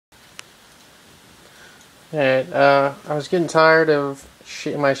And I was getting tired of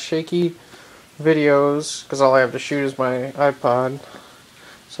my shaky videos because all I have to shoot is my iPod.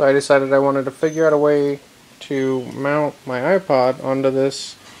 So I decided I wanted to figure out a way to mount my iPod onto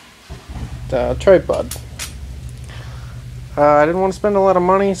this tripod. I didn't want to spend a lot of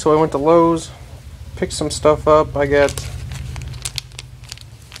money, so I went to Lowe's, picked some stuff up. I got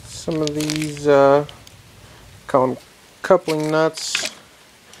some of these, call them coupling nuts,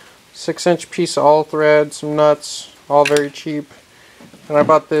 6-inch piece of all thread, some nuts, all very cheap. And I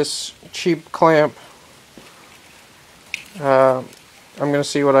bought this cheap clamp. I'm going to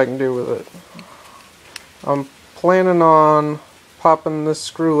see what I can do with it. I'm planning on popping this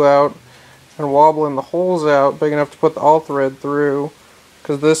screw out and wobbling the holes out big enough to put the all thread through,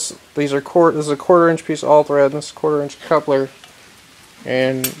 because this is a 1/4-inch piece of all thread and this is a 1/4-inch coupler,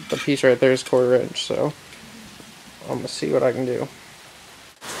 and the piece right there is 1/4-inch. So I'm gonna see what I can do.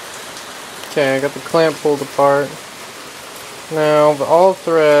 Okay, I got the clamp pulled apart. Now the all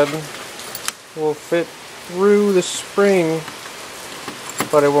thread will fit through the spring,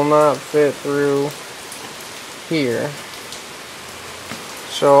 but it will not fit through here.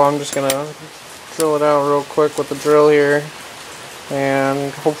 So I'm just gonna drill it out real quick with the drill here,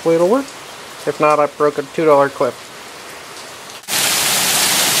 and hopefully it'll work. If not, I broke a $2 clip.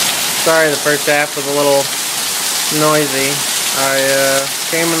 Sorry, the first half was a little noisy. I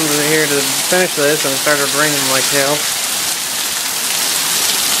came into here to finish this and it started raining like hell.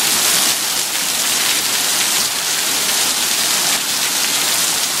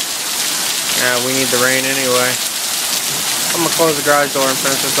 Yeah, we need the rain anyway. I'm gonna close the garage door and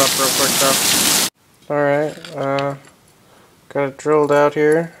finish this up real quick though. Alright, got it drilled out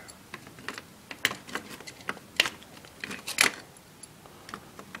here.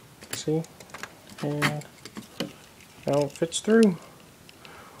 See? And now it fits through.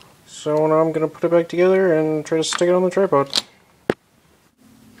 So now I'm gonna put it back together and try to stick it on the tripod.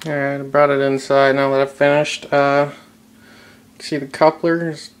 Alright, I brought it inside now that I've finished. See the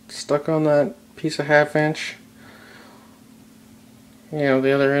coupler is stuck on that piece of 1/2-inch. You know,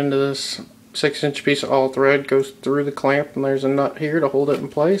 the other end of this 6-inch piece of all thread goes through the clamp, and there's a nut here to hold it in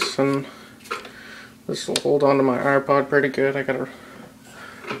place, and this will hold onto my iPod pretty good. I got a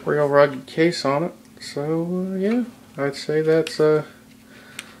real rugged case on it, so yeah, I'd say that's a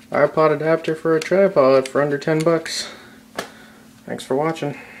iPod adapter for a tripod for under $10. Thanks for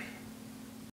watching.